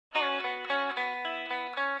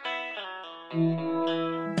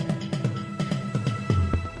You're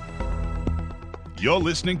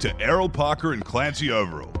listening to Errol Parker and Clancy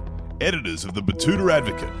Overall, editors of the Betoota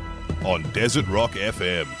Advocate, on Desert Rock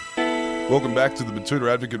FM. Welcome back to the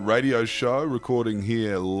Betoota Advocate radio show, recording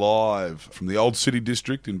here live from the Old City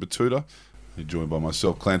District in Betoota. You're joined by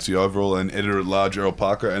myself, Clancy Overall, and editor-at-large Errol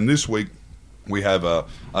Parker. And this week we have a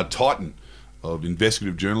titan of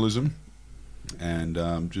investigative journalism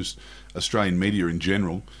and just Australian media in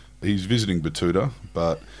general. He's visiting Betoota,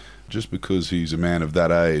 but just because he's a man of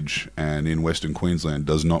that age and in Western Queensland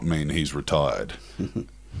does not mean he's retired.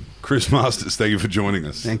 Chris Masters, thank you for joining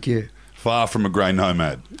us. Thank you. Far from a grey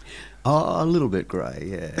nomad. Oh, a little bit grey,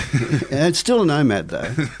 yeah. And it's still a nomad,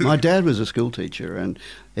 though. My dad was a school teacher, and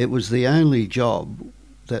it was the only job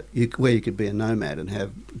where you could be a nomad and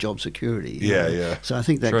have job security. Yeah. So I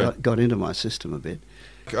think that got into my system a bit.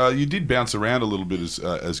 You did bounce around a little bit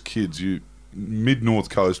as kids. You mid-North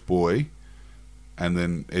Coast boy, and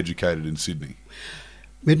then educated in Sydney.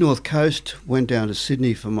 Mid-North Coast, went down to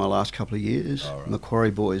Sydney for my last couple of years. Right.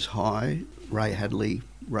 Macquarie Boys High, Ray Hadley,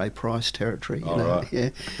 Ray Price territory. Right. Yeah.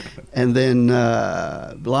 And then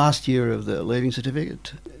last year of the leaving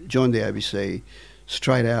certificate, joined the ABC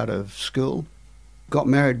straight out of school. Got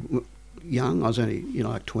married young. I was only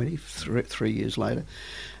like 20, 3 years later.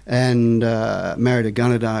 And married a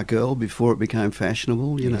Gunnedah girl before it became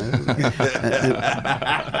fashionable,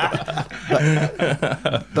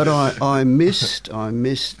 But I missed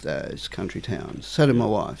those country towns. So did my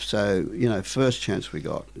wife. So first chance we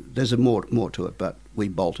got. There's more to it, but we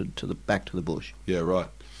bolted back to the bush. Yeah, right.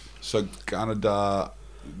 So Gunnedah,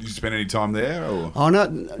 did you spend any time there? Or? Oh no.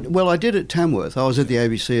 Well, I did at Tamworth. I was at the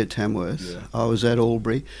ABC at Tamworth. Yeah. I was at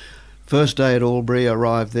Albury. First day at Albury, I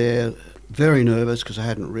arrived there. Very nervous because I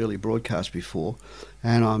hadn't really broadcast before,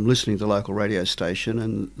 and I'm listening to the local radio station,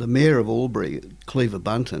 and the mayor of Albury, Cleaver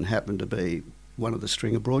Bunton, happened to be one of the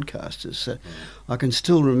string of broadcasters. So I can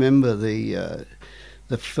still remember the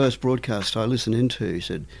first broadcast I listened into. He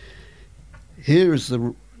said, "Here is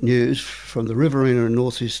the news from the Riverina in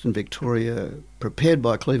northeastern Victoria, prepared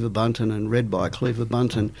by Cleaver Bunton and read by Cleaver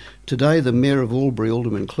Bunton. Today, the mayor of Albury,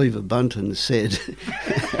 Alderman Cleaver Bunton, said."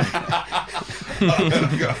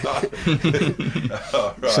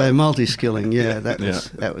 So multi-skilling,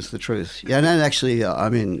 that was the truth. Yeah, and actually,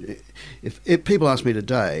 if people ask me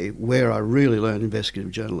today where I really learned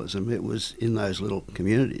investigative journalism, it was in those little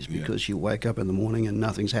communities, because you wake up in the morning and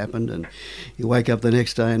nothing's happened, and you wake up the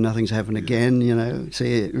next day and nothing's happened again.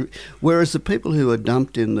 See, whereas the people who are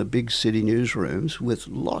dumped in the big city newsrooms with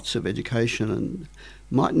lots of education and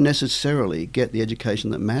mightn't necessarily get the education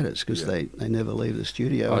that matters, because they never leave the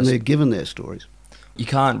studio and they're given their stories. You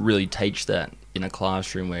can't really teach that in a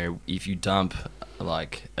classroom, where if you dump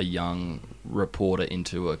like a young reporter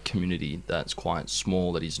into a community that's quite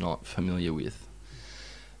small that he's not familiar with,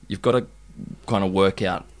 you've got to kind of work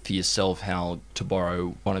out for yourself how, to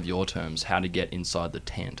borrow one of your terms, how to get inside the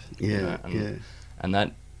tent. And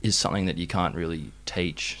that is something that you can't really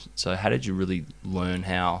teach. So how did you really learn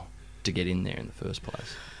how to get in there in the first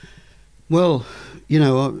place? Well,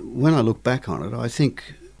 when I look back on it, I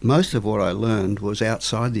think most of what I learned was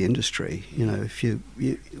outside the industry. If you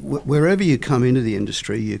wherever you come into the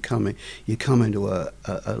industry, you come into a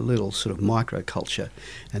little sort of microculture,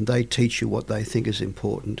 and they teach you what they think is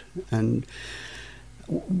important. And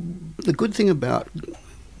the good thing about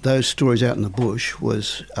those stories out in the bush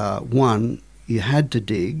was, one, you had to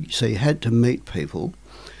dig, so you had to meet people.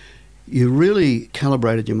 You really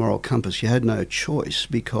calibrated your moral compass. You had no choice,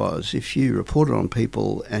 because if you reported on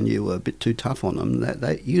people and you were a bit too tough on them,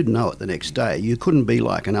 you'd know it the next day. You couldn't be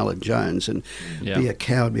like an Alan Jones and be a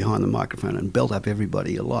coward behind the microphone and belt up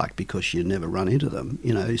everybody you liked because you'd never run into them.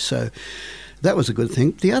 So that was a good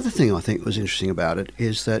thing. The other thing I think was interesting about it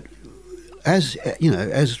is that, as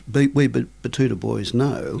we Betoota boys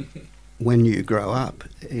know, when you grow up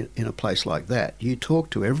in a place like that, you talk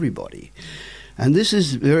to everybody. And this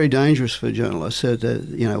is very dangerous for journalists. So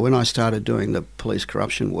when I started doing the police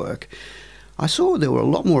corruption work, I saw there were a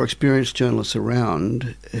lot more experienced journalists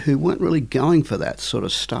around who weren't really going for that sort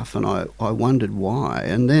of stuff, and I wondered why.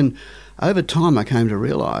 And then over time I came to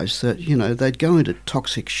realise that, they'd go into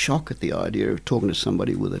toxic shock at the idea of talking to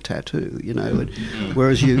somebody with a tattoo,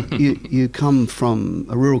 whereas you come from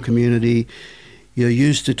a rural community. You're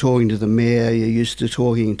used to talking to the mayor, you're used to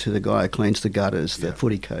talking to the guy who cleans the gutters, the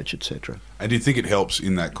footy coach, etc. And do you think it helps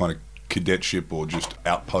in that kind of cadetship or just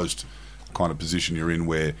outpost kind of position you're in,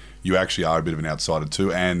 where you actually are a bit of an outsider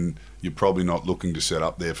too, and you're probably not looking to set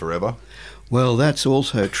up there forever? Well, that's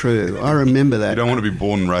also true. I remember that. You don't want to be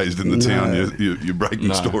born and raised in the town you're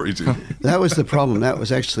breaking stories in. That was the problem. That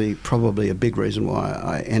was actually probably a big reason why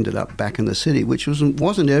I ended up back in the city, which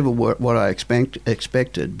wasn't ever what I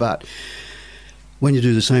expected. But when you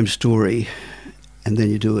do the same story and then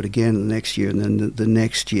you do it again the next year and then the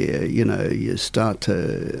next year, you start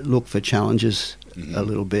to look for challenges a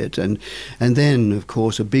little bit. And then, of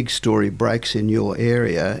course, a big story breaks in your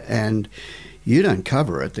area and you don't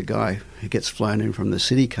cover it. The guy who gets flown in from the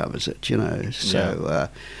city covers it, So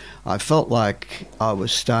I felt like I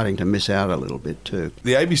was starting to miss out a little bit too.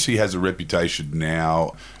 The ABC has a reputation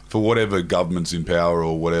now for whatever government's in power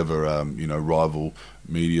or whatever, rival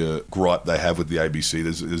media gripe they have with the ABC.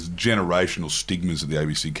 There's generational stigmas that the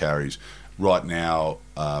ABC carries. Right now,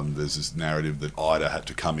 there's this narrative that Ida had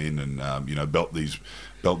to come in and, belt these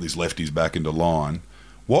lefties back into line.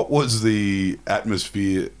 What was the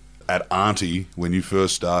atmosphere at Auntie when you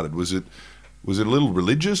first started? Was it a little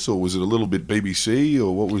religious, or was it a little bit BBC,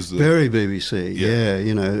 or what was the... Very BBC,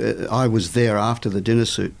 yeah. I was there after the dinner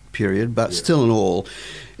suit period, but still in all,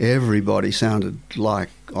 everybody sounded like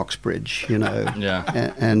Oxbridge,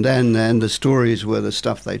 Yeah. And the stories were the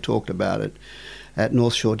stuff they talked about at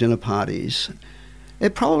North Shore dinner parties.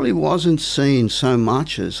 It probably wasn't seen so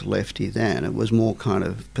much as lefty then. It was more kind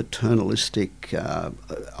of paternalistic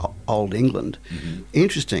old England. Mm-hmm.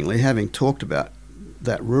 Interestingly, having talked about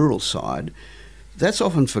that rural side, that's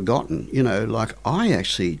often forgotten. Like I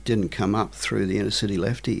actually didn't come up through the inner city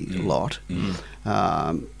lefty lot.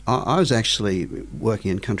 Mm. I was actually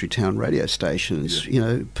working in country town radio stations.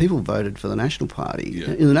 Yeah. People voted for the National Party. Yeah.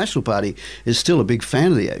 And the National Party is still a big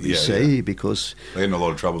fan of the ABC because... They get in a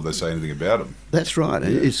lot of trouble if they say anything about them. That's right.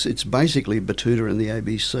 Yeah. It's basically Batuta and the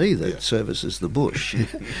ABC that services the bush.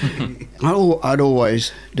 I'd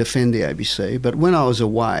always defend the ABC, but when I was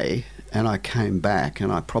away and I came back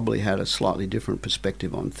and I probably had a slightly different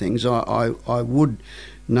perspective on things, I would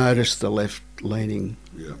notice the left-leaning...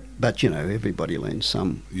 Yeah. But, everybody leans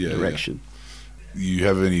some direction. Yeah. You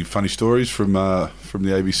have any funny stories from the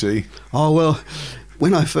ABC? Oh, well,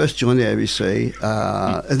 when I first joined the ABC,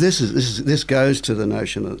 this goes to the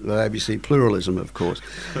notion of the ABC pluralism, of course.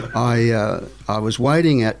 I was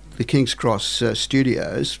waiting at the King's Cross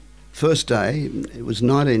studios. First day, it was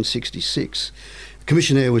 1966. The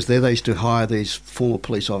commissioner was there. They used to hire these former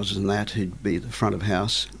police officers and that who'd be at the front of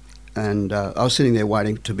house. And I was sitting there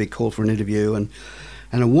waiting to be called for an interview, and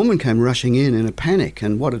a woman came rushing in a panic.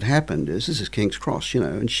 And what had happened is, this is King's Cross,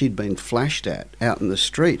 and she'd been flashed at out in the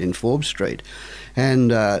street, in Forbes Street.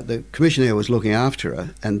 And the commissioner was looking after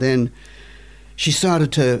her. And then she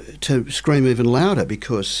started to scream even louder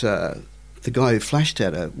because the guy who flashed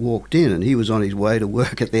at her walked in and he was on his way to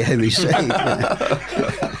work at the ABC.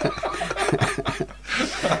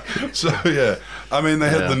 So, yeah. I mean, they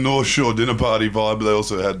had the North Shore dinner party vibe, but they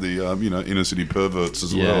also had the, inner city perverts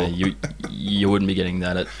as well. Yeah, you wouldn't be getting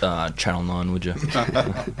that at Channel 9, would you?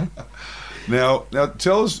 Now,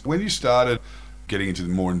 tell us, when you started getting into the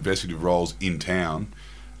more investigative roles in town,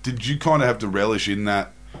 did you kind of have to relish in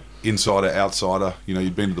that insider-outsider?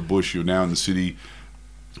 You'd been to the bush, you're now in the city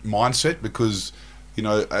mindset? Because,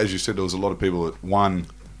 as you said, there was a lot of people that, one,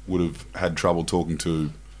 would have had trouble talking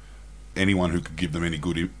to anyone who could give them any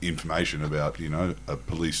good information about, a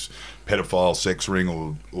police pedophile sex ring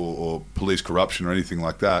or police corruption or anything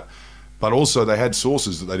like that. But also they had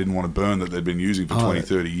sources that they didn't want to burn that they'd been using for 20,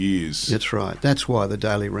 30 years. That's right. That's why the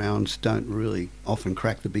daily rounds don't really often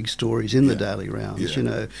crack the big stories in the daily rounds.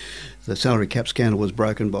 Yeah. The salary cap scandal was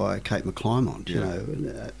broken by Kate McClymont,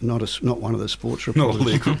 not one of the sports reporters. Not a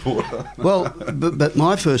league reporter. Well, but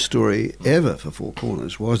my first story ever for Four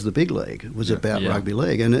Corners was the big league. It was about rugby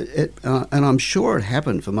league, and and I'm sure it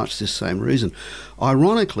happened for much this same reason.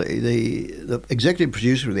 Ironically, the executive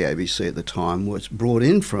producer of the ABC at the time was brought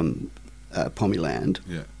in from Pommyland.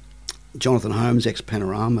 Yeah. Jonathan Holmes,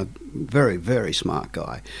 ex-Panorama, very, very smart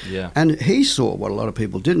guy. Yeah. And he saw what a lot of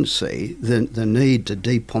people didn't see, the need to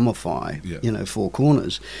de-pommify, Four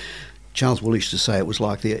Corners. Charles Wool used to say it was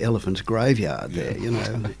like the elephant's graveyard there,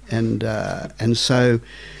 and so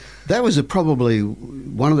that was probably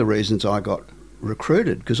one of the reasons I got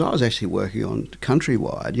recruited, because I was actually working on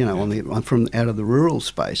Countrywide, from out of the rural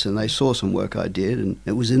space, and they saw some work I did, and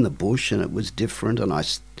it was in the bush, and it was different, and I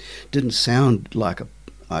didn't sound like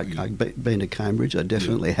I'd been to Cambridge. I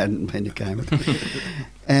definitely hadn't been to Cambridge.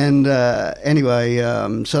 And anyway,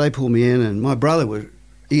 so they pulled me in, and my brother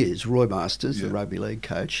is Roy Masters, the rugby league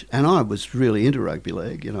coach, and I was really into rugby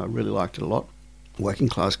league. I really liked it a lot, working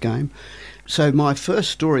class game. So my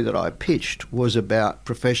first story that I pitched was about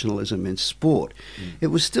professionalism in sport. It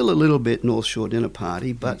was still a little bit North Shore dinner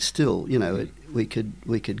party, but still,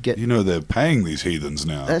 get. You know, they're paying these heathens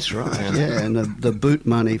now. That's right. Yeah, and the boot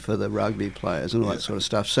money for the rugby players and all that sort of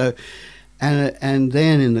stuff. So, and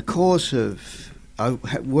then in the course of, I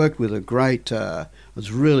worked with a great. I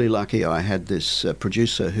was really lucky. I had this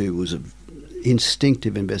producer who was an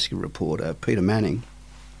instinctive investigative reporter, Peter Manning.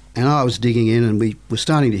 And I was digging in, and we were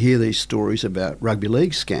starting to hear these stories about rugby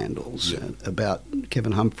league scandals, about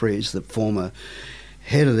Kevin Humphreys, the former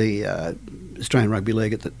head of the Australian Rugby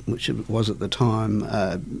League, which it was at the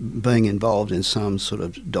time, being involved in some sort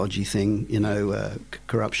of dodgy thing,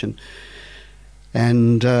 corruption.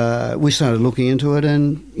 And we started looking into it,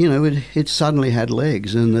 and, it suddenly had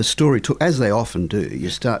legs, and the story took, as they often do, you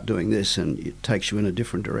start doing this and it takes you in a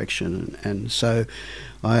different direction. And so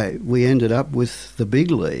we ended up with the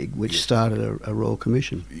big league, which started a Royal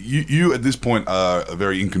Commission. You at this point are a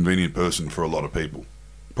very inconvenient person for a lot of people,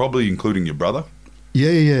 probably including your brother.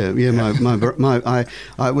 Yeah.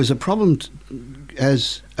 I was a problem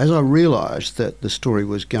as I realised that the story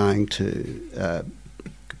was going to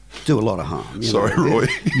do a lot of harm. Sorry, Roy.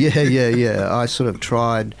 Yeah. I sort of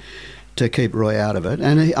tried to keep Roy out of it,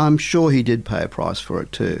 and I'm sure he did pay a price for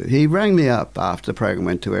it too. He rang me up after the program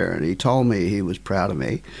went to air, and he told me he was proud of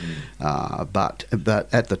me, but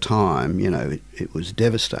at the time, it was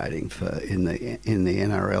devastating in the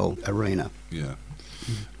NRL arena. Yeah,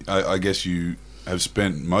 I guess you have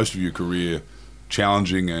spent most of your career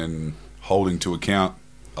challenging and holding to account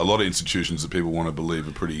a lot of institutions that people want to believe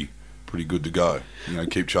are pretty good to go.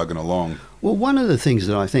 Keep chugging along. Well, one of the things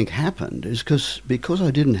that I think happened is because I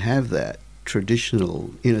didn't have that traditional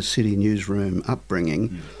inner city newsroom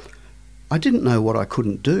upbringing, I didn't know what I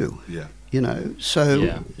couldn't do. Yeah.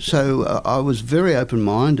 So I was very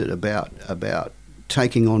open-minded about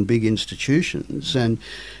taking on big institutions, and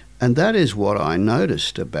that is what I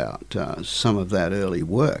noticed about some of that early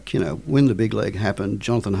work. When the big league happened,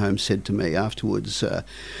 Jonathan Holmes said to me afterwards,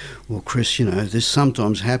 well, Chris, this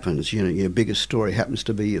sometimes happens. Your biggest story happens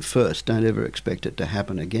to be your first. Don't ever expect it to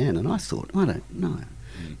happen again. And I thought, I don't know.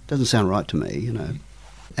 Doesn't sound right to me,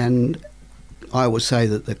 And I would say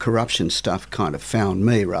that the corruption stuff kind of found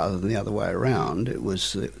me rather than the other way around. It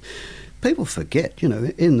was, people forget, in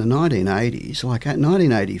the 1980s, like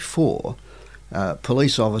 1984,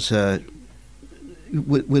 police officer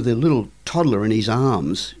with a little toddler in his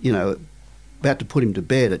arms, about to put him to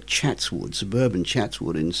bed at Chatswood, suburban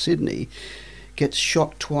Chatswood in Sydney, gets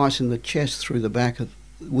shot twice in the chest through the back of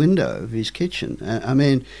the window of his kitchen. I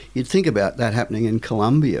mean, you'd think about that happening in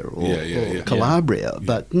Colombia or Calabria,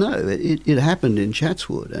 but no, it happened in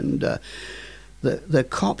Chatswood, and the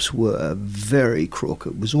cops were very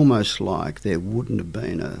crooked. It was almost like there wouldn't have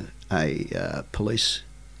been a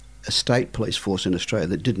state police force in Australia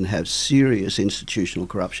that didn't have serious institutional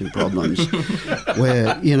corruption problems,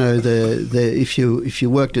 where if you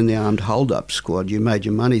worked in the armed hold-up squad, you made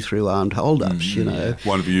your money through armed hold-ups.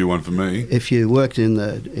 One for you, one for me. If you worked in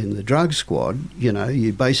the drug squad,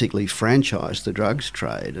 you basically franchised the drugs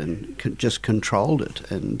trade and just controlled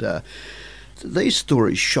it. And these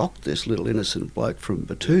stories shocked this little innocent bloke from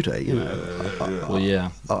Betoota.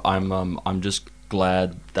 I'm just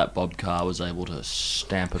glad that Bob Carr was able to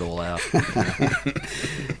stamp it all out.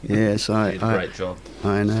 Yes, he did a great job.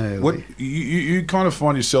 I know. What you kind of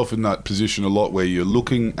find yourself in that position a lot, where you're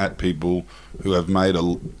looking at people who have made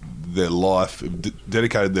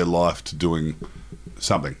dedicated their life to doing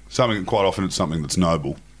something. Quite often it's something that's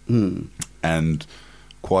noble, and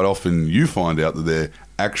quite often you find out that they're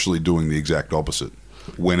actually doing the exact opposite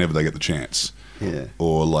whenever they get the chance,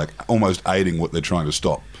 or like almost aiding what they're trying to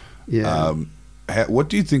stop. Yeah. What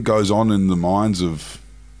do you think goes on in the minds of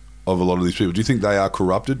a lot of these people? Do you think they are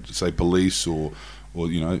corrupted, say police or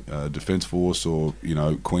Defence Force or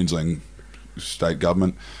Queensland state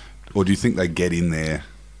government, or do you think they get in there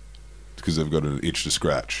because they've got an itch to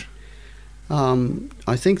scratch?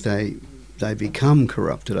 I think they become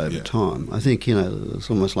corrupted over time. I think it's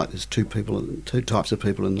almost like there's two types of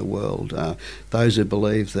people in the world. Those who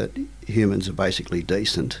believe that humans are basically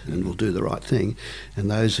decent and will do the right thing,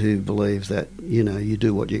 and those who believe that you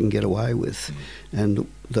do what you can get away with,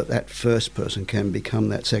 and that first person can become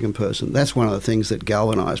that second person. That's one of the things that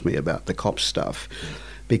galvanised me about the cops stuff,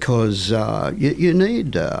 because you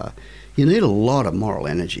need a lot of moral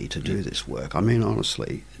energy to do this work. I mean,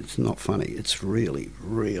 honestly, it's not funny. It's really,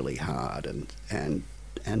 really hard and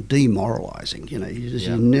demoralising. You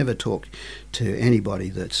never talk to anybody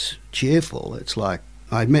that's cheerful. It's like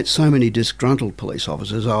I'd met so many disgruntled police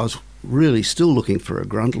officers. I was really still looking for a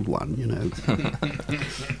gruntled one.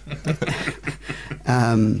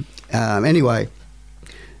 Anyway,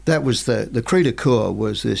 that was the cri de coeur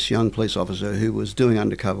was this young police officer who was doing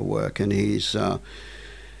undercover work, and he's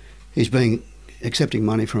being accepting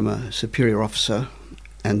money from a superior officer,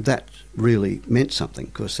 and that really meant something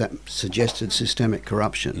because that suggested systemic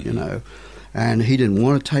corruption, you know. And he didn't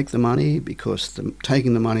want to take the money because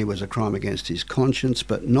taking the money was a crime against his conscience,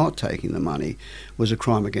 but not taking the money was a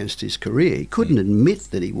crime against his career. He couldn't admit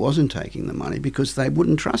that he wasn't taking the money because they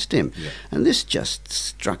wouldn't trust him. Yeah. And this just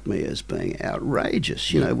struck me as being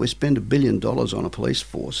outrageous. You know, we spend $1 billion on a police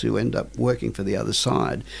force who end up working for the other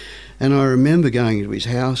side. And I remember going into his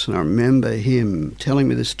house, and I remember him telling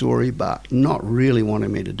me the story, but not really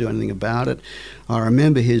wanting me to do anything about it. I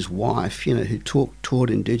remember his wife, you know, who taught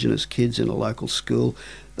Indigenous kids in a local school.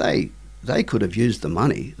 They could have used the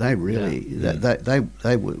money. They really,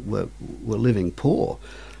 they were living poor,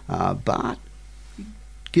 but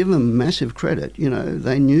give them massive credit. You know,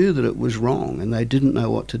 they knew that it was wrong and they didn't know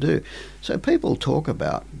what to do. So people talk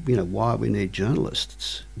about, you know, why we need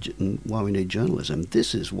journalists, why we need journalism.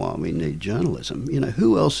 This is why we need journalism. You know,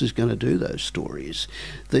 who else is going to do those stories?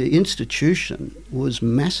 The institution was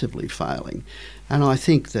massively failing. And I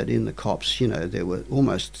think that in the cops, you know, there were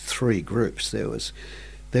almost three groups. There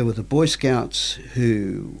were the Boy Scouts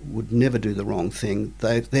who would never do the wrong thing.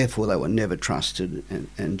 Therefore, they were never trusted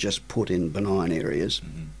and just put in benign areas.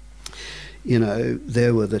 Mm-hmm. You know,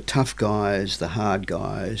 there were the tough guys, the hard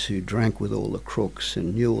guys who drank with all the crooks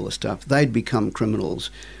and knew all the stuff. They'd become criminals,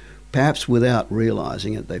 perhaps without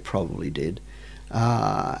realising it. They probably did.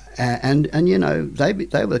 And you know,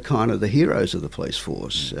 they were kind of the heroes of the police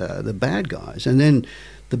force, the bad guys. And then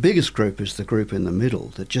the biggest group is the group in the middle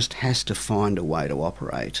that just has to find a way to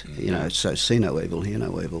operate. You know, so see no evil, hear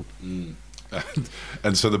no evil.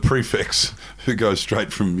 And so the prefects who go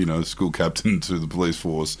straight from, you know, school captain to the police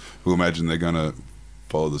force, who imagine they're going to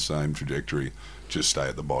follow the same trajectory, just stay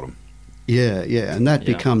at the bottom. Yeah, and that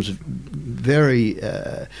becomes very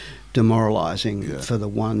demoralising for the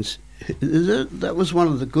ones. That was one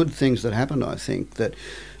of the good things that happened, I think. That,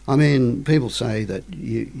 I mean, people say that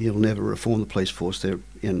you'll never reform the police force,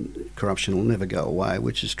 and corruption will never go away,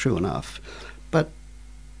 which is true enough. But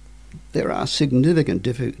there are significant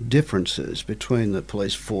differences between the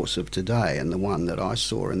police force of today and the one that I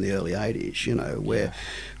saw in the early 80s, you know, where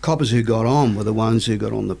coppers who got on were the ones who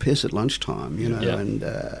got on the piss at lunchtime, you know,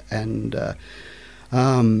 and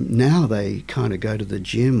now they kind of go to the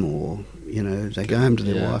gym, or, you know, they go home to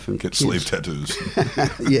their wife and get sleeve tattoos.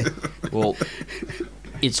 Yeah. Well,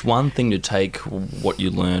 it's one thing to take what you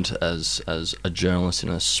learnt as a journalist in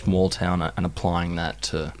a small town and applying that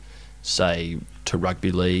to, say, to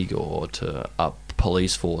rugby league or to a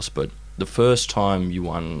police force, but the first time you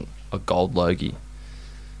won a gold Logie,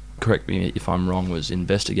 correct me if I'm wrong, was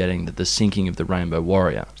investigating the sinking of the Rainbow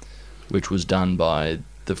Warrior, which was done by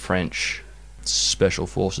the French Special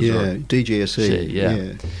Forces. Yeah, DGSE.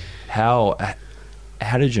 Yeah. How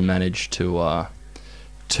did you manage to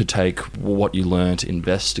take what you learnt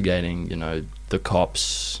investigating, you know, the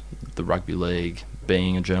cops, the rugby league,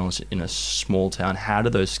 being a journalist in a small town? How do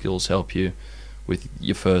those skills help you with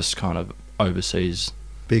your first kind of overseas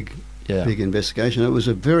big investigation? It was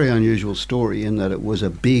a very unusual story in that it was a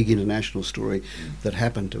big international story that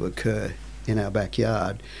happened to occur in our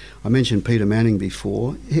backyard. I mentioned Peter Manning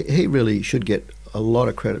before. He really should get a lot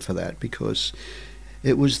of credit for that, because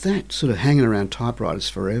it was that sort of hanging around typewriters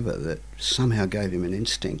forever that somehow gave him an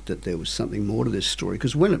instinct that there was something more to this story.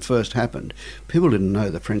 Because when it first happened, people didn't know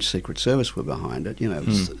the French Secret Service were behind it. You know,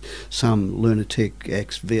 some lunatic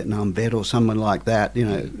ex-Vietnam vet or someone like that, you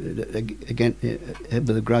know, with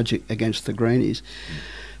a grudge against the Greenies.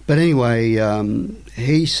 But anyway,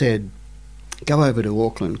 he said, go over to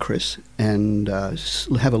Auckland, Chris, and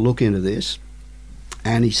have a look into this.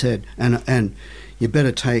 And he said, and you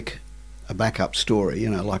better take a backup story, you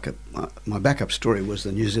know, like my backup story was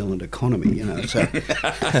the New Zealand economy, you know. So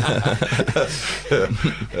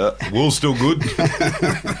wool's still good.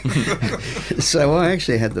 So I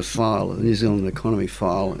actually had the file, the New Zealand economy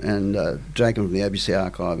file, and taken from the ABC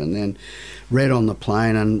archive, and then read on the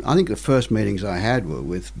plane. And I think the first meetings I had were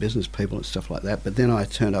with business people and stuff like that. But then I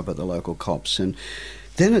turned up at the local cops, and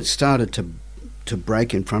then it started to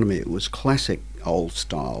break in front of me. It was classic old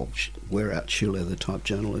style, wear out shoe leather type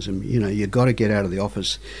journalism. You know, you got to get out of the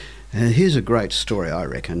office. And here's a great story, I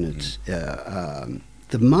reckon. It's the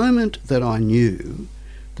moment that I knew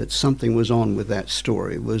that something was on with that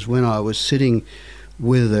story was when I was sitting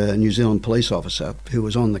with a New Zealand police officer who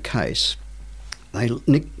was on the case.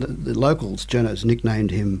 The locals, journalists, nicknamed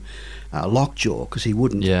him Lockjaw because he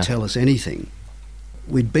wouldn't tell us anything.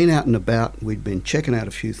 We'd been out and about, we'd been checking out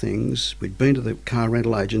a few things, we'd been to the car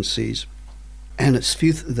rental agencies, and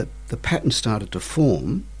the pattern started to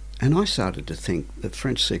form, and I started to think the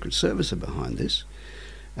French Secret Service are behind this.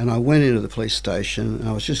 And I went into the police station and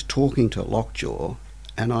I was just talking to Lockjaw,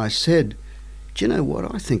 and I said, do you know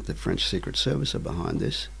what? I think the French Secret Service are behind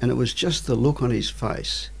this. And it was just the look on his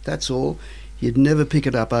face. That's all. You'd never pick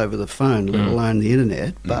it up over the phone, let alone the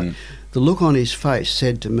internet. But the look on his face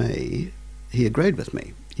said to me, he agreed with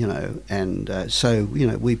me, you know. And so, you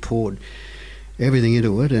know, we poured everything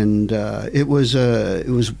into it. And it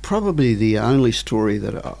was probably the only story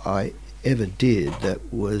that I ever did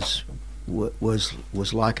that was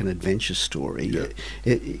like an adventure story. Yeah.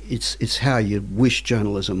 It's how you wish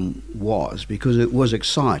journalism was, because it was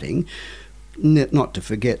exciting. Not to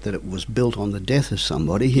forget that it was built on the death of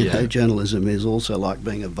somebody. You know, journalism is also like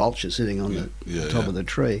being a vulture sitting on the top of the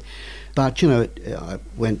tree. But, you know, I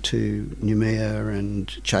went to Noumea and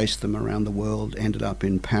chased them around the world, ended up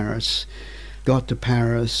in Paris, got to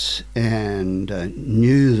Paris and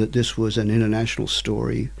knew that this was an international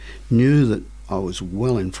story, knew that I was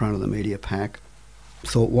well in front of the media pack,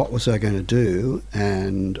 thought what was I going to do,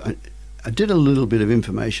 and I did a little bit of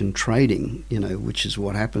information trading, you know, which is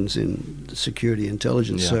what happens in the security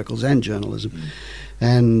intelligence circles and journalism.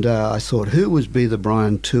 And I thought, who would be the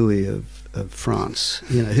Brian Toohey of France?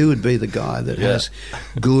 You know, who would be the guy that has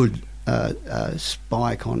good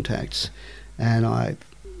spy contacts? And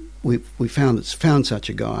we found such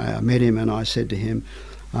a guy. I met him and I said to him,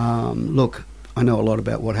 look, I know a lot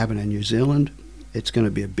about what happened in New Zealand. It's going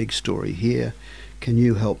to be a big story here. Can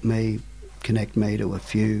you help me connect me to a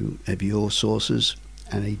few of your sources?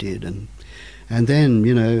 And he did. And then,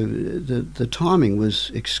 you know, the timing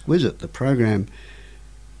was exquisite. The program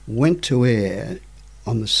went to air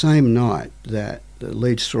on the same night that the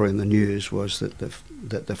lead story in the news was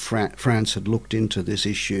that France had looked into this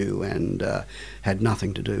issue and had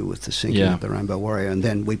nothing to do with the sinking of the Rainbow Warrior. And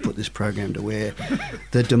then we put this program to air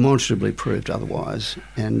that demonstrably proved otherwise.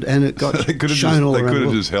 And it got shown all around the world. They could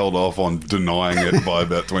have just held off on denying it by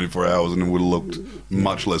about 24 hours and it would have looked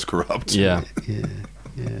much less corrupt. Yeah.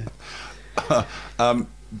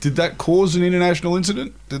 Did that cause an international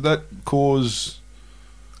incident? Did that cause...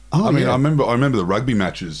 Oh, I mean, I remember the rugby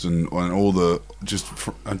matches and all the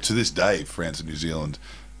and to this day, France and New Zealand,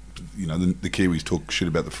 you know, the Kiwis talk shit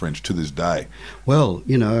about the French to this day. Well,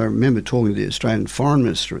 you know, I remember talking to the Australian Foreign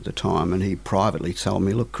Minister at the time, and he privately told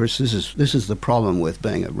me, "Look, Chris, this is the problem with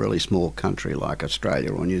being a really small country like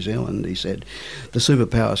Australia or New Zealand." He said, "The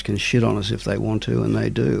superpowers can shit on us if they want to, and they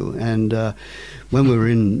do." And when we were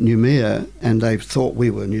in Noumea and they thought we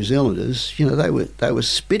were New Zealanders, you know, they were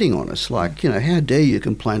spitting on us like, you know, how dare you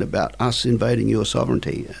complain about us invading your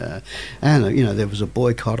sovereignty? And you know, there was a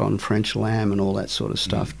boycott on French lamb and all that sort of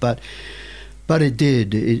stuff. But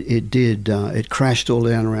it crashed all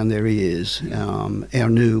down around their ears.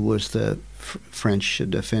 Arnoux was the French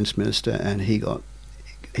defence minister, and he got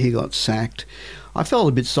sacked. I felt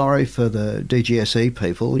a bit sorry for the DGSE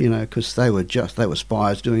people, you know, because they were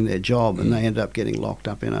spies doing their job, and they ended up getting locked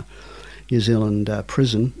up in a New Zealand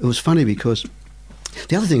prison. It was funny because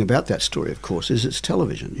the other thing about that story, of course, is it's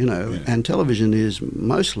television, you know, and television is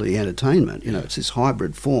mostly entertainment. You know, it's this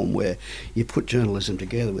hybrid form where you put journalism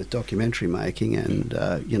together with documentary making and,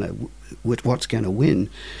 you know, with what's going to win.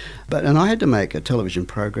 And I had to make a television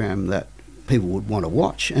program that people would want to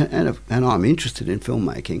watch, and I'm interested in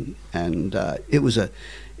filmmaking, and it was a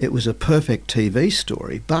perfect TV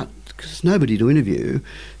story, but there's nobody to interview,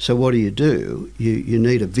 so what do? You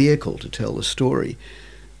need a vehicle to tell the story.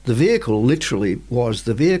 The vehicle literally was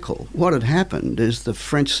the vehicle. What had happened is the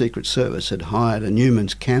French Secret Service had hired a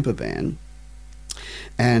Newman's camper van,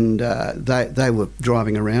 and they were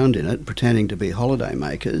driving around in it pretending to be holiday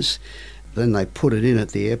makers. Then they put it in at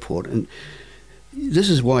the airport, and this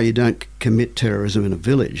is why you don't commit terrorism in a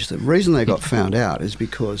village. The reason they got found out is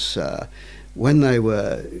because when they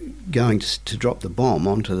were going to drop the bomb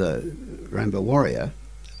onto the Rainbow Warrior,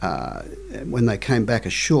 when they came back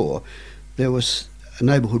ashore, there was a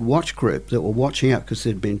neighbourhood watch group that were watching out because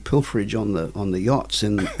there'd been pilferage on the yachts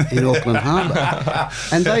in Auckland Harbour,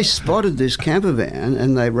 and they spotted this camper van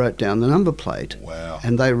and they wrote down the number plate. Wow!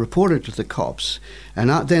 And they reported to the cops, and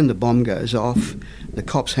then the bomb goes off. The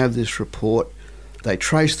cops have this report. They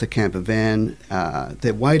trace the camper van.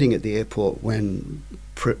 They're waiting at the airport when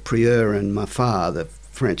Prieur and Maffar, the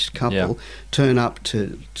French couple, turn up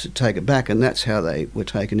to take it back, and that's how they were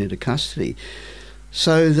taken into custody.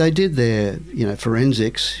 So they did their, you know,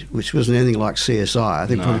 forensics, which wasn't anything like CSI. I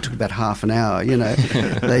think it probably took about half an hour, you know.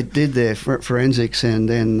 They did their forensics, and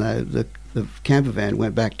then the the camper van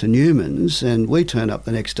went back to Newman's, and we turned up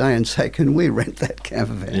the next day and say, can we rent that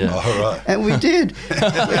camper van? Yeah. All right. And we did.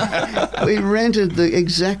 we rented the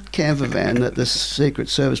exact camper van that the Secret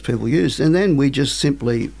Service people used, and then we just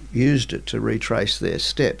simply used it to retrace their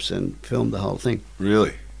steps and filmed the whole thing.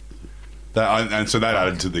 Really? And so that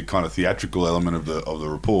added to the kind of theatrical element of the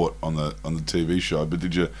report on the TV show. But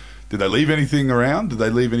did they leave anything around? Did they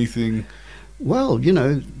leave anything? Well,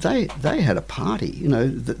 they had a party.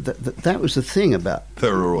 That was the thing about. They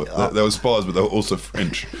were all right. They were spies, but they were also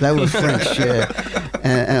French. They were French, yeah.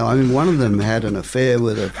 And I mean, one of them had an affair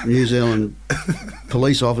with a New Zealand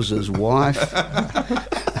police officer's wife.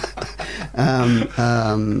 And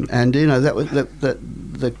that was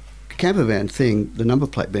the camper van thing, the number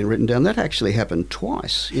plate being written down, that actually happened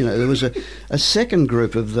twice. There was a second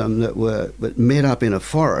group of them that met up in a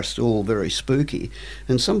forest, all very spooky,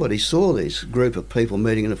 and somebody saw this group of people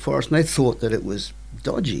meeting in a forest, and they thought that it was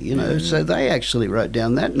dodgy, so they actually wrote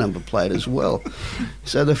down that number plate as well.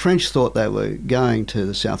 So the French thought they were going to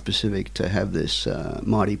the South Pacific to have this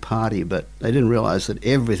mighty party, but they didn't realise that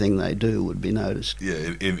everything they do would be noticed.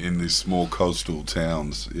 Yeah, in these small coastal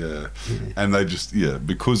towns, yeah. And they just,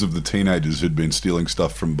 because of the teenagers who'd been stealing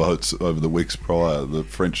stuff from boats over the weeks prior, the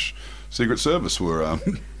French Secret Service were...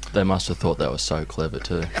 They must have thought they were so clever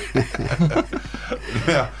too.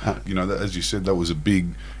 Yeah, as you said, that was a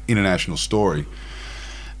big international story.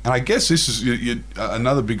 And I guess this is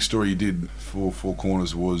another big story you did for Four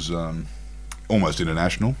Corners was almost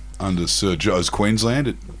international under Sir Joe's Queensland.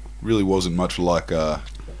 It really wasn't much like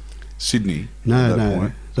Sydney at that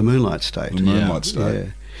point. The Moonlight State. The Moonlight State. Yeah.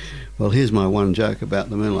 Well, here's my one joke about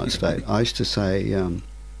the Moonlight State. I used to say,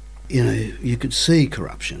 you could see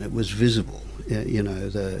corruption. It was visible. Just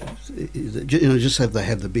have they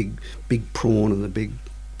had the big prawn and the big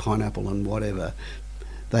pineapple and whatever.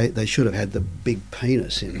 They should have had the big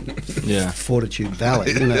penis in Fortitude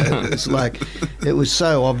Valley. It's like it was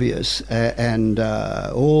so obvious, and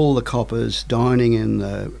all the coppers dining in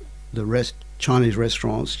the Chinese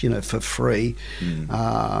restaurants, for free,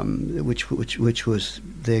 which was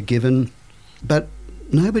their given, but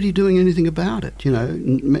nobody doing anything about it.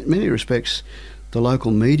 In many respects, the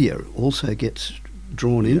local media also gets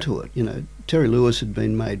drawn into it. Terry Lewis had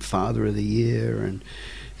been made Father of the Year, and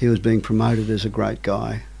he was being promoted as a great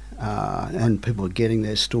guy, and people are getting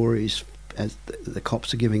their stories as the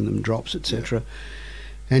cops are giving them drops, etc.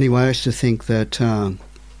 Anyway, I used to think that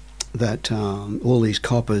all these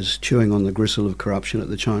coppers chewing on the gristle of corruption at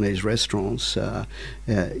the Chinese restaurants, if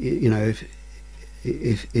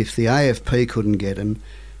the AFP couldn't get them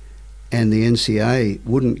and the NCA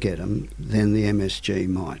wouldn't get them, then the MSG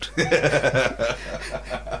might.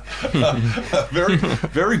 Very,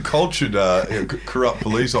 very cultured, corrupt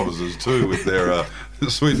police officers too, with their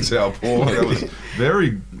sweet and sour pork. That was very,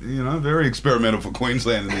 very experimental for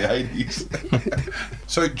Queensland in the 80s.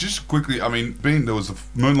 So just quickly, there was the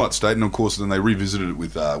Moonlight State, and of course then they revisited it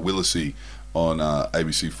with Willacy on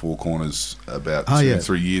ABC Four Corners about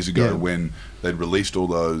 3 years ago when they'd released a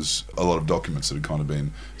lot of documents that had kind of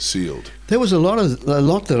been sealed. There was a lot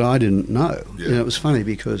that I didn't know. Yeah. It was funny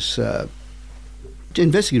because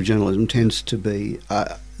investigative journalism tends to be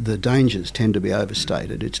the dangers tend to be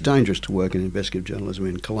overstated. It's dangerous to work in investigative journalism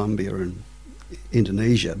in Colombia and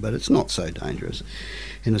Indonesia, but it's not so dangerous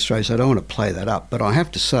in Australia. So I don't want to play that up, but I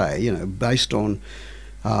have to say, based on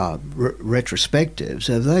retrospectives,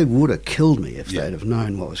 they would have killed me if they'd have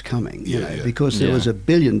known what was coming, because there was $1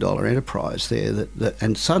 billion enterprise there that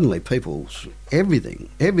and suddenly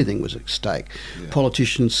everything was at stake.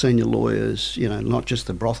 Politicians, senior lawyers, not just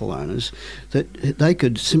the brothel owners, that they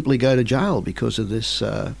could simply go to jail because of this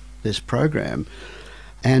program.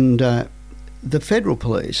 And the federal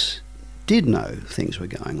police did know things were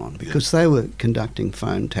going on because they were conducting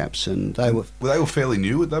phone taps, and they were fairly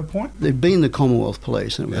new at that point. They'd been the Commonwealth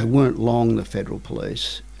Police, and they weren't long the federal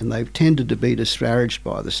police, and they tended to be disparaged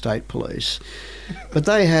by the state police, but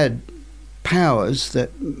they had powers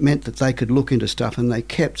that meant that they could look into stuff, and they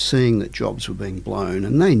kept seeing that jobs were being blown,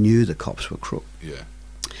 and they knew the cops were crook.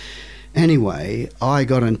 Anyway, I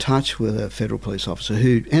got in touch with a federal police officer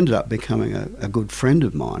who ended up becoming a good friend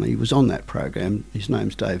of mine. He was on that program. His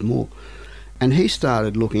name's Dave Moore. And he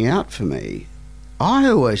started looking out for me. I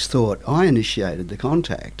always thought I initiated the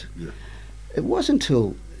contact. It wasn't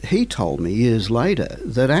until he told me years later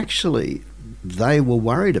that actually they were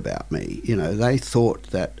worried about me. They thought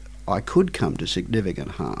that I could come to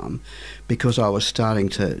significant harm because I was starting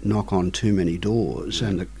to knock on too many doors,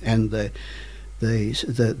 and the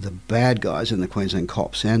bad guys in the Queensland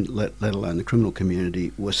cops, and let alone the criminal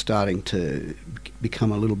community, were starting to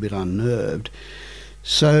become a little bit unnerved.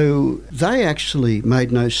 So they actually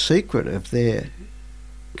made no secret of their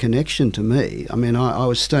connection to me. I mean, I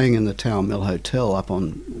was staying in the Tower Mill Hotel up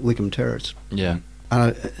on Wickham Terrace. Yeah.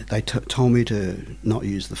 They told me to not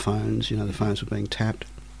use the phones. You know, the phones were being tapped.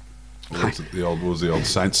 Well, what was the old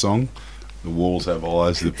Saints song? The walls have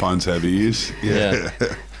eyes, the phones have ears. Yeah.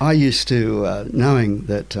 I used to, knowing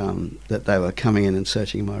that that they were coming in and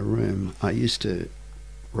searching my room, I used to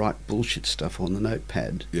write bullshit stuff on the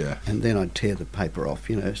notepad. Yeah. And then I'd tear the paper off,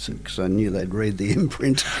 you know, because I knew they'd read the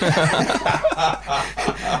imprint.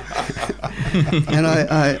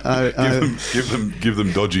 And give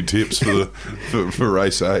them dodgy tips for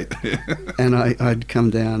race 8. And I'd come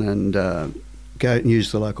down and go and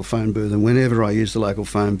use the local phone booth, and whenever I used the local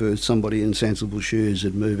phone booth, somebody in sensible shoes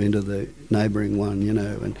would move into the neighbouring one, you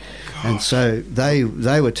know, and so they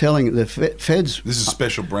were telling the feds. This is a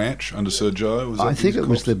special branch under Sir Joe. I think it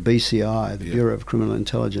was the BCI, the Bureau of Criminal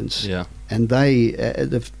Intelligence. Yeah. And I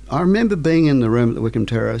remember being in the room at the Wickham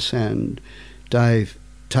Terrace and Dave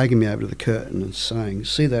taking me over to the curtain and saying,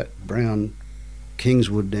 "See that brown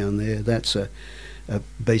Kingswood down there? That's a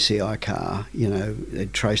BCI car." You know,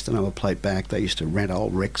 they'd traced the number plate back. They used to rent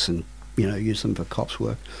old wrecks and, you know, use them for cops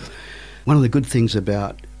work. One of the good things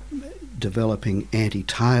about developing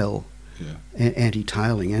anti-tailing,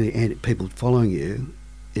 people following you,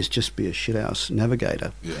 is just be a shithouse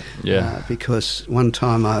navigator. Yeah. Because one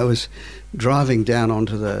time I was driving down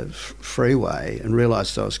onto the freeway and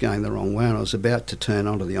realised I was going the wrong way, and I was about to turn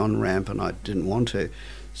onto the on-ramp and I didn't want to.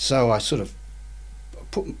 So I sort of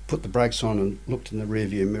put the brakes on and looked in the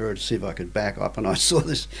rearview mirror to see if I could back up, and I saw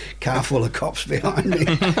this car full of cops behind me.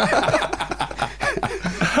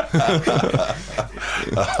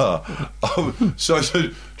 So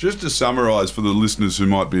just to summarise for the listeners who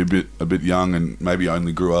might be a bit young and maybe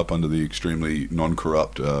only grew up under the extremely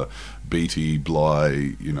non-corrupt Beattie,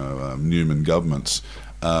 Bligh, Newman governments,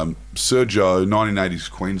 Sir Joe,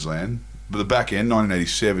 1980s Queensland, but the back end,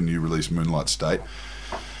 1987, you released Moonlight State.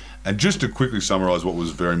 And just to quickly summarise what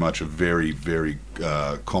was very much a very, very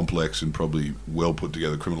complex and probably well put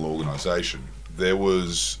together criminal organisation, there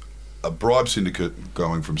was a bribe syndicate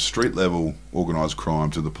going from street level organised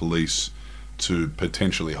crime to the police to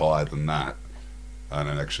potentially higher than that. And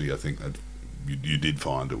actually I think that you did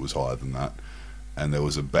find it was higher than that. And there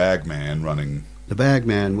was a bag man running. The bag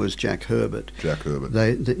man was Jack Herbert.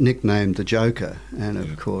 They nicknamed the Joker, and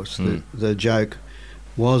of course the joke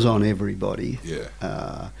was on everybody.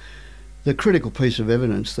 Yeah. The critical piece of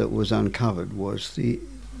evidence that was uncovered was the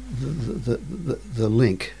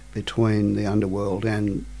link between the underworld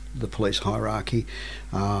and the police hierarchy.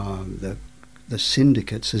 The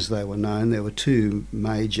syndicates, as they were known, there were two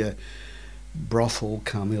major brothel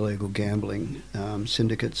cum illegal gambling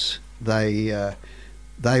syndicates. They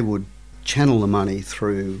would channel the money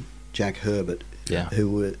through Jack Herbert. Yeah.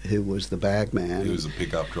 Who was the bag man. He was a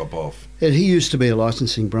pick-up, drop-off. And he used to be a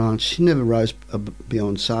licensing branch. He never rose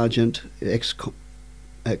beyond sergeant, ex-British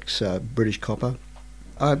copper.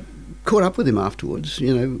 I caught up with him afterwards.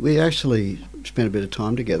 You know, we actually spent a bit of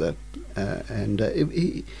time together, and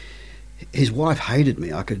his wife hated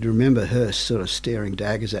me. I could remember her sort of staring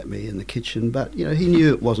daggers at me in the kitchen, but, you know, he knew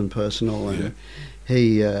it wasn't personal, and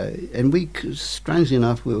we, strangely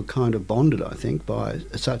enough, we were kind of bonded, I think, by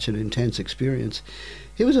such an intense experience.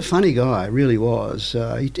 He was a funny guy, really was.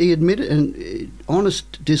 He admitted, and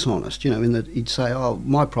dishonest, you know, in that he'd say, "Oh,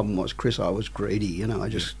 my problem was, Chris, I was greedy, you know, I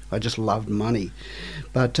just loved money."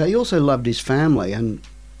 But he also loved his family, and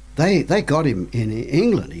they got him in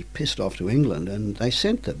England. He pissed off to England, and they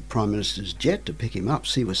sent the Prime Minister's jet to pick him up.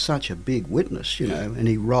 So he was such a big witness, you know, and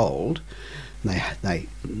he rolled.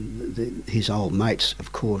 His old mates,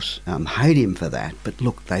 of course, hate him for that. But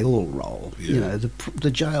look, they all roll. Yeah. You know,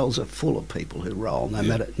 the jails are full of people who roll, no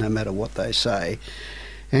matter what they say.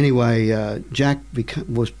 Anyway, Jack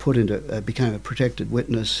became a protected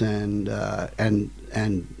witness, and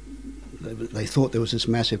they thought there was this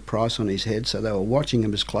massive price on his head, so they were watching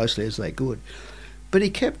him as closely as they could. But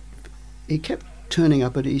he kept turning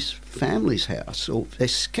up at his family's house, or they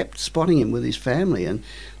kept spotting him with his family, and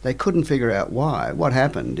they couldn't figure out why. What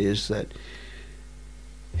happened is that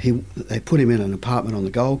they put him in an apartment on the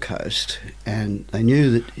Gold Coast, and they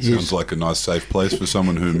knew that sounds like a nice safe place for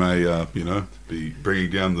someone who may be bringing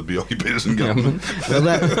down the Bjelke-Petersen government. Well,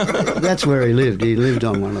 that's where he lived. He lived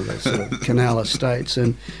on one of the sort of canal estates,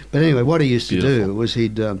 but anyway, what he used to do was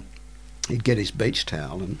he'd get his beach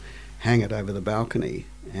towel and hang it over the balcony,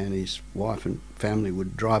 and his wife and family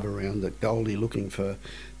would drive around the Goldie looking for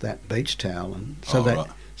that beach towel, and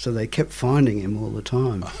so they kept finding him all the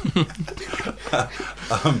time.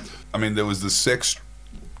 I mean, there was the sex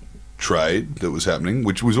trade that was happening,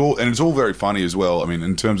 which was all, and it's all very funny as well. I mean,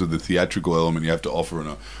 in terms of the theatrical element you have to offer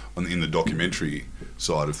in the documentary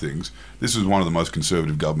side of things, this was one of the most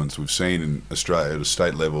conservative governments we've seen in Australia at a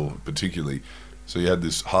state level, particularly. So you had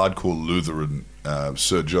this hardcore Lutheran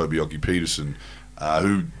Sir Joh Bjelke-Petersen,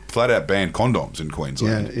 who flat out banned condoms in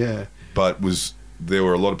Queensland. Yeah. But there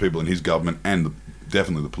were a lot of people in his government and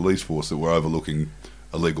definitely the police force that were overlooking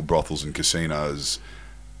illegal brothels and casinos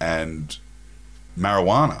and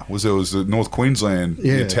marijuana. There was the North Queensland,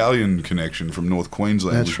 the Italian connection from North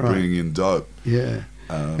Queensland. That's was right. bringing in dope. Yeah,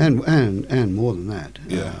 and more than that.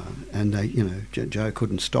 Yeah. And they, Joe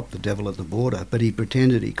couldn't stop the devil at the border, but he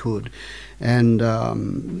pretended he could. And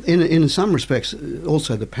in some respects,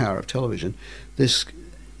 also the power of television.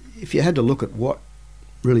 If you had to look at what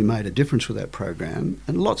really made a difference with that program,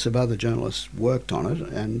 and lots of other journalists worked on it,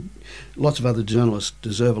 and lots of other journalists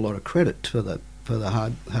deserve a lot of credit for the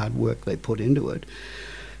hard work they put into it.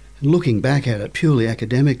 Looking back at it purely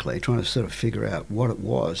academically, trying to sort of figure out what it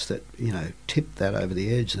was that tipped that over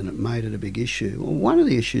the edge and it made it a big issue. Well, one of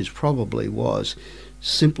the issues probably was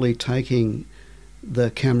simply taking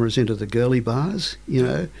the cameras into the girly bars,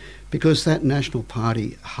 because that National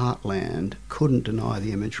Party heartland couldn't deny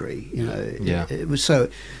the imagery. It was so.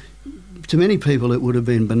 To many people, it would have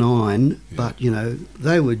been benign, but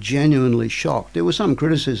they were genuinely shocked. There was some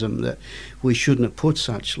criticism that we shouldn't have put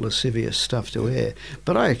such lascivious stuff to air,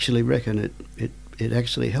 but I actually reckon it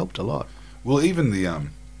actually helped a lot. Well, even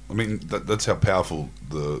that's how powerful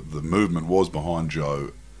the movement was behind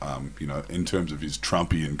Joe. In terms of his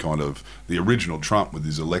Trumpian kind of the original Trump with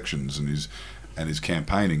his elections and his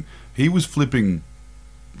campaigning, he was flipping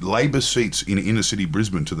Labor seats in inner city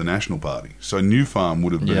Brisbane to the National Party. So New Farm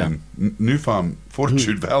would have been New Farm.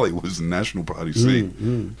 Fortitude Valley was the National Party seat,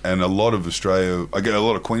 and a lot of Australia, a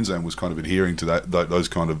lot of Queensland was kind of adhering to those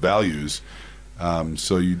kind of values.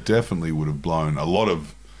 So you definitely would have blown a lot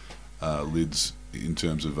of lids in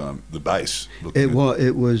terms of the base. It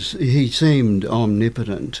was. He seemed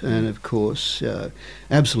omnipotent, and of course,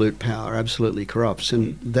 absolute power absolutely corrupts,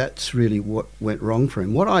 and that's really what went wrong for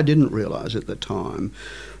him. What I didn't realise at the time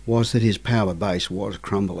was that his power base was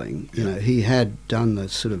crumbling. He had done the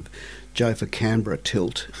sort of Joe for Canberra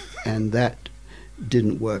tilt, and that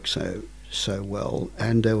didn't work so well.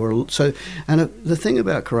 And the thing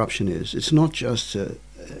about corruption is, it's not just a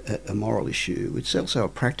moral issue; it's also a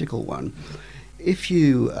practical one. If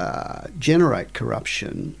you generate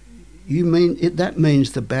corruption, that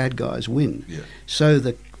means the bad guys win. Yeah. So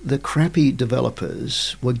the crappy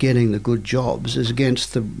developers were getting the good jobs as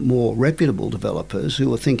against the more reputable developers who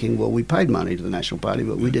were thinking, well, we paid money to the National Party,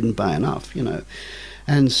 but we didn't pay enough,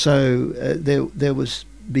 And so there was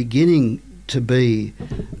beginning to be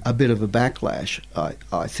a bit of a backlash,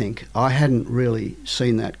 I think. I hadn't really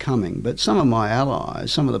seen that coming, but some of my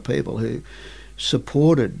allies, some of the people who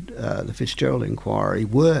supported the Fitzgerald inquiry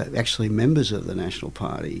were actually members of the National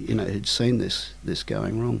Party, who'd seen this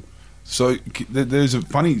going wrong. So there's a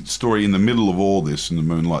funny story in the middle of all this in the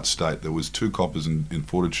Moonlight State. There was two coppers in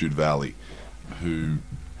Fortitude Valley who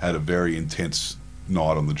had a very intense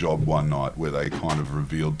night on the job one night where they kind of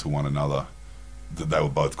revealed to one another that they were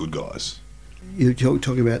both good guys. You're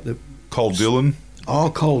talking about the... Cole Dillon? Oh,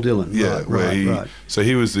 Cole Dillon. Yeah, right. So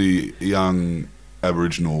he was the young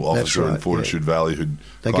Aboriginal officer in Fortitude Valley who'd...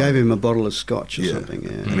 They gave him a bottle of scotch or something,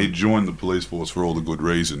 And he joined the police force for all the good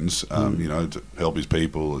reasons, to help his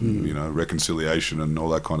people and, reconciliation and all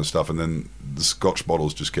that kind of stuff. And then the scotch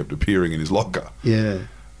bottles just kept appearing in his locker. Yeah.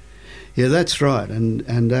 Yeah, that's right.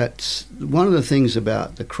 And that's one of the things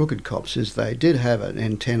about the crooked cops is they did have an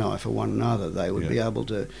antennae for one another. They would be able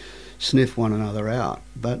to sniff one another out.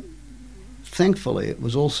 But thankfully it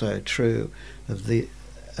was also true of the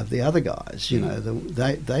other guys.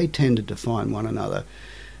 They tended to find one another.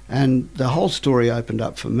 And the whole story opened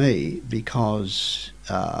up for me because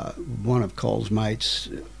one of Cole's mates,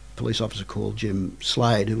 a police officer called Jim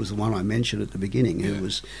Slade, who was the one I mentioned at the beginning, who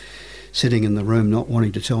was sitting in the room not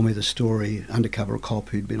wanting to tell me the story, undercover cop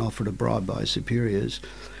who'd been offered a bribe by his superiors.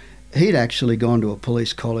 He'd actually gone to a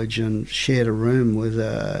police college and shared a room with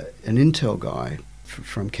an intel guy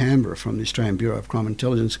from Canberra, from the Australian Bureau of Crime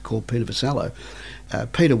Intelligence, called Peter Vassallo.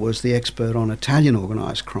 Peter was the expert on Italian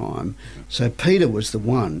organised crime. So Peter was the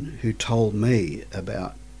one who told me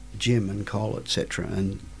about Jim and Cole, etc.,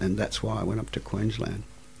 and that's why I went up to Queensland.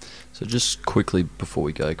 So just quickly before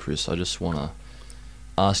we go, Chris, I just want to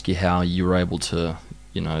ask you how you were able to,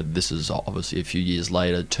 this is obviously a few years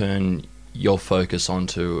later, turn your focus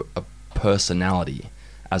onto a personality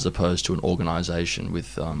as opposed to an organisation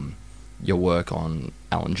with your work on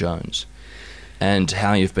Alan Jones, and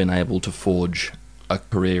how you've been able to forge a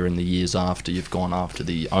career in the years after you've gone after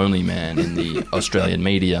the only man in the Australian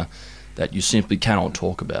media that you simply cannot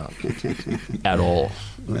talk about at all.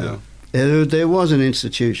 Well, there was an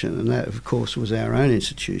institution, and that, of course, was our own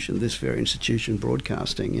institution, this very institution,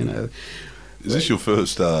 broadcasting, you know. Is this your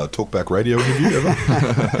first talkback radio interview ever?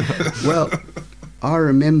 Well, I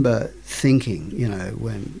remember thinking, you know,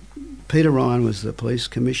 when Peter Ryan was the police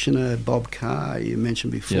commissioner, Bob Carr, you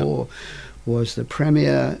mentioned before, was the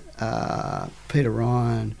premier. Peter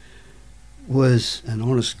Ryan was an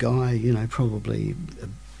honest guy, you know, probably a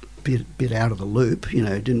bit out of the loop, you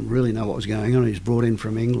know, didn't really know what was going on. He was brought in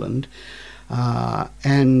from England.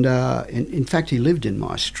 In fact, he lived in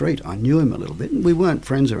my street. I knew him a little bit. We weren't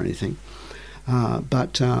friends or anything.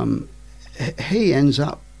 But he ends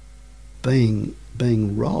up being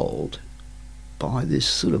rolled by this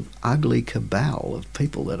sort of ugly cabal of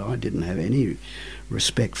people that I didn't have any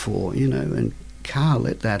respect for, you know, and Carr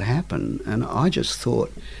let that happen. And I just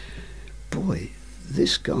thought, boy,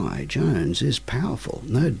 this guy, Jones, is powerful,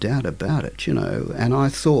 no doubt about it, you know. And I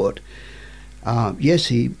thought, yes,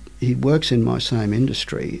 he works in my same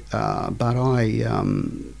industry, but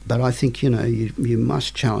I think, you know, you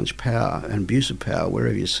must challenge power and abuse of power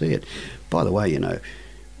wherever you see it. By the way, you know,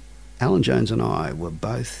 Alan Jones and I were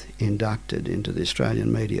both inducted into the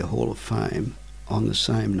Australian Media Hall of Fame on the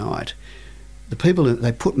same night. The people,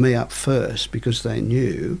 they put me up first because they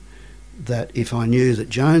knew that if I knew that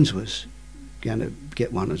Jones was going to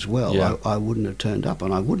get one as well, I wouldn't have turned up,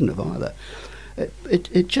 and I wouldn't have either.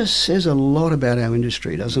 It just says a lot about our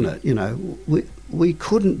industry, doesn't it? You know, we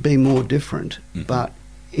couldn't be more different, but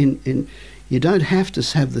in you don't have to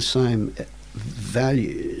have the same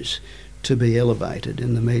values to be elevated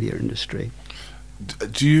in the media industry.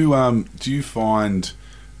 Do you find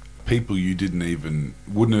people you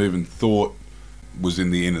wouldn't have even thought was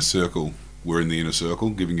in the inner circle were in the inner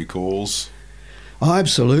circle giving you calls? Oh,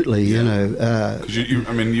 absolutely, yeah. You know. Because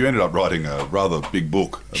you ended up writing a rather big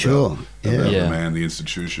book about the man, the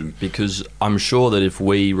institution. Because I'm sure that if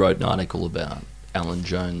we wrote an article about Alan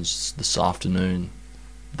Jones this afternoon,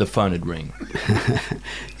 the phone would ring.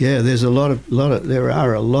 Yeah, there's there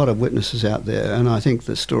are a lot of witnesses out there, and I think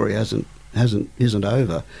the story isn't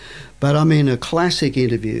over. But I mean, a classic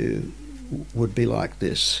interview would be like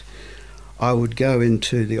this. I would go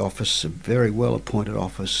into the office, a very well-appointed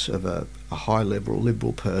office of a high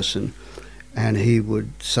liberal person, and he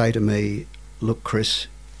would say to me, "Look, Chris,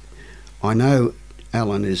 I know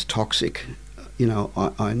Alan is toxic. You know,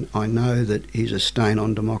 I know that he's a stain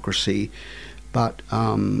on democracy, but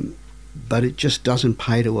it just doesn't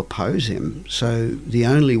pay to oppose him. So the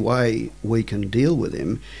only way we can deal with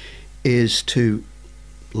him is to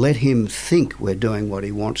let him think we're doing what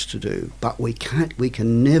he wants to do, but we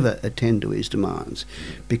can never attend to his demands,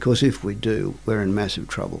 because if we do, we're in massive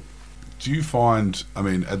trouble." Do you find, I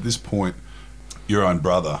mean, at this point, your own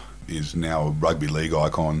brother is now a rugby league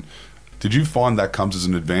icon. Did you find that comes as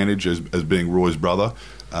an advantage as being Roy's brother?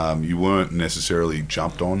 You weren't necessarily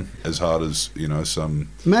jumped on as hard as, you know, some.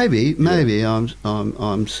 Maybe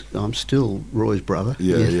I'm still Roy's brother.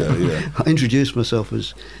 Yeah. I introduced myself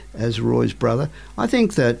as Roy's brother. I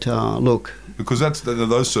think that look, because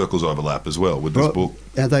those circles overlap as well with this book.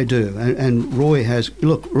 They do, and Roy has.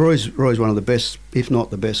 Look, Roy's one of the best, if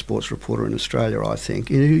not the best, sports reporter in Australia. I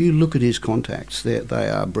think. You look at his contacts; they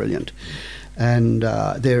are brilliant. And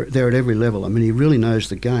they're at every level. I mean, he really knows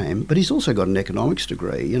the game, but he's also got an economics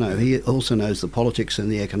degree. You know, he also knows the politics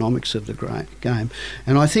and the economics of the game.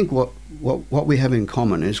 And I think what we have in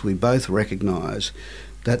common is we both recognise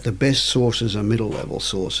that the best sources are middle-level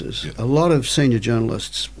sources. Yeah. A lot of senior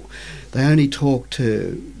journalists, they only talk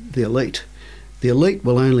to the elite. The elite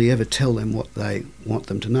will only ever tell them what they want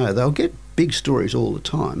them to know. They'll get big stories all the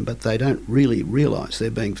time, but they don't really realise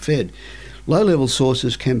they're being fed. Low-level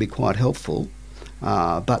sources can be quite helpful,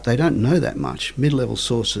 but they don't know that much. Mid-level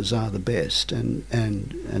sources are the best, and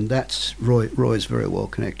that's Roy's very well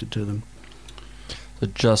connected to them.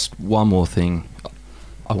 Just one more thing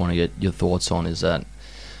I want to get your thoughts on is that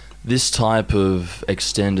this type of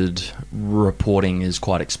extended reporting is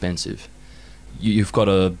quite expensive. You've got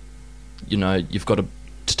to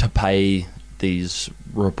pay these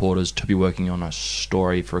reporters to be working on a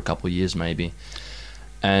story for a couple of years maybe.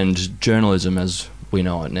 And journalism, as we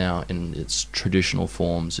know it now in its traditional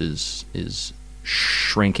forms, is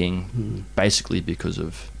shrinking basically because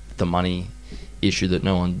of the money issue that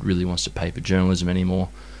no one really wants to pay for journalism anymore.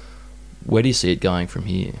 Where do you see it going from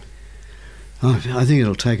here? I think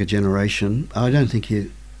it'll take a generation. I don't think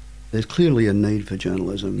there's clearly a need for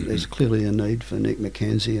journalism. There's clearly a need for Nick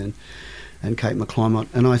McKenzie and Kate McClymont.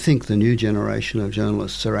 And I think the new generation of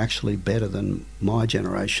journalists are actually better than my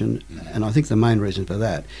generation. And I think the main reason for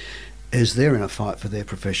that is they're in a fight for their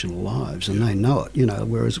professional lives, and they know it.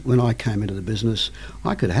 Whereas when I came into the business,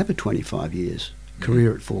 I could have a 25 years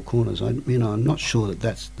career at Four Corners. I'm not sure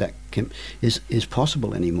that is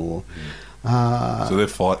possible anymore. So they're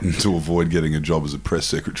fighting to avoid getting a job as a press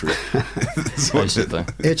secretary. Basically.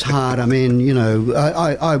 It's hard.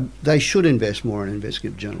 They should invest more in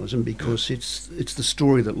investigative journalism because it's the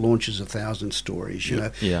story that launches 1,000 stories.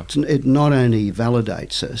 It not only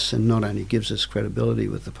validates us and not only gives us credibility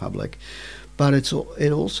with the public, but it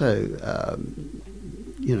also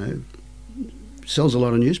sells a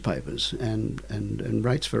lot of newspapers and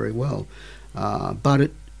rates very well. But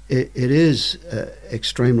it is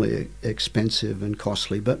extremely expensive and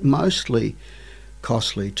costly, but mostly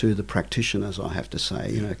costly to the practitioners, I have to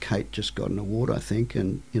say. Kate just got an award, I think,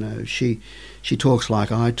 and she talks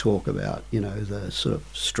like I talk about the sort of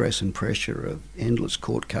stress and pressure of endless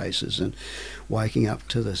court cases and waking up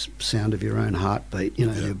to the sound of your own heartbeat,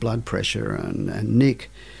 your blood pressure. And Nick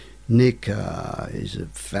is a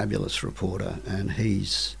fabulous reporter, and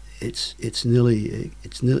it's nearly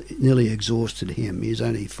exhausted him. He's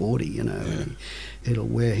only 40, and it'll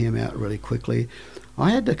wear him out really quickly.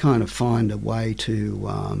 I had to kind of find a way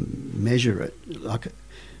to measure it.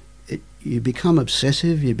 You become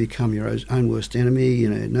obsessive. You become your own worst enemy.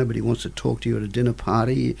 Nobody wants to talk to you at a dinner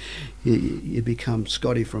party. You become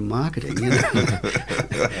Scotty from marketing.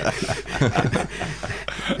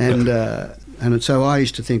 And so I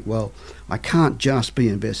used to think, well, I can't just be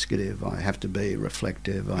investigative. I have to be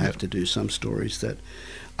reflective. I have to do some stories that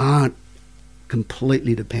aren't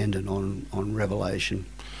completely dependent on revelation.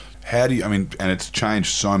 How do you, and it's changed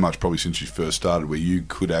so much probably since you first started, where you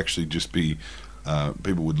could actually just be,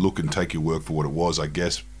 people would look and take your work for what it was, I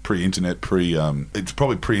guess, pre-internet, it's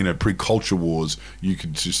probably pre-internet, pre-culture wars. You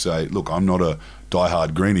could just say, look, I'm not a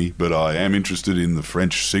diehard greenie, but I am interested in the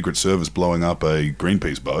French Secret Service blowing up a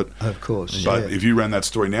Greenpeace boat. Of course. But if you ran that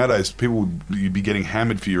story nowadays, you'd be getting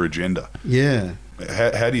hammered for your agenda. Yeah.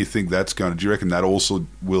 How do you think that's going to, do you reckon that also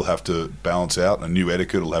will have to balance out, a new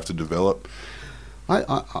etiquette will have to develop?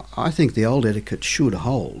 I think the old etiquette should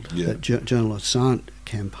hold, that journalists aren't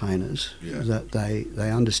campaigners, that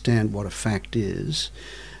they understand what a fact is,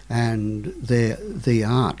 and the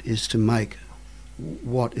art is to make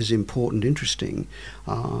what is important interesting.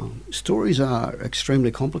 Stories are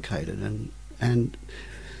extremely complicated, and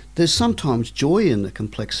there's sometimes joy in the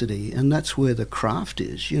complexity, and that's where the craft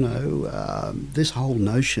is. This whole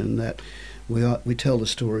notion that we tell the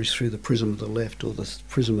stories through the prism of the left or the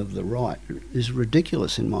prism of the right is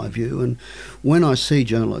ridiculous in my view. And when I see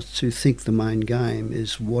journalists who think the main game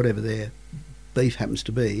is whatever their beef happens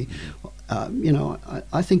to be,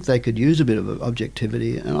 I think they could use a bit of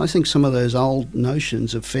objectivity. And I think some of those old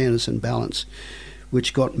notions of fairness and balance,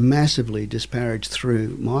 which got massively disparaged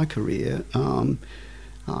through my career,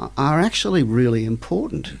 are actually really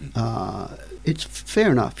important. It's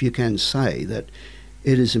fair enough, you can say that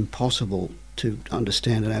it is impossible to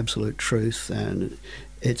understand an absolute truth, and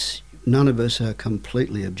none of us are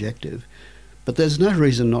completely objective, but there's no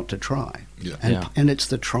reason not to try. And it's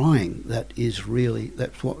the trying that's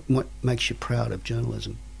what makes you proud of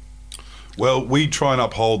journalism. Well, we try and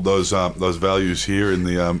uphold those values here in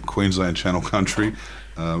the Queensland Channel Country.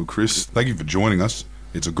 Chris, thank you for joining us.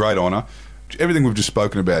 It's a great honour. Everything we've just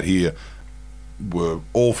spoken about here were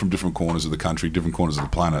all from different corners of the country, different corners of the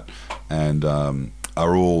planet, and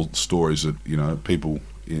are all stories that people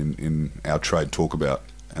in our trade talk about,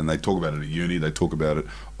 and they talk about it at uni, they talk about it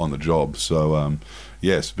on the job. So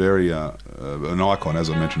yes, very an icon, as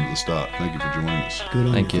I mentioned at the start. Thank you for joining us. Good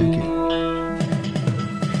on Thank you. Thank you.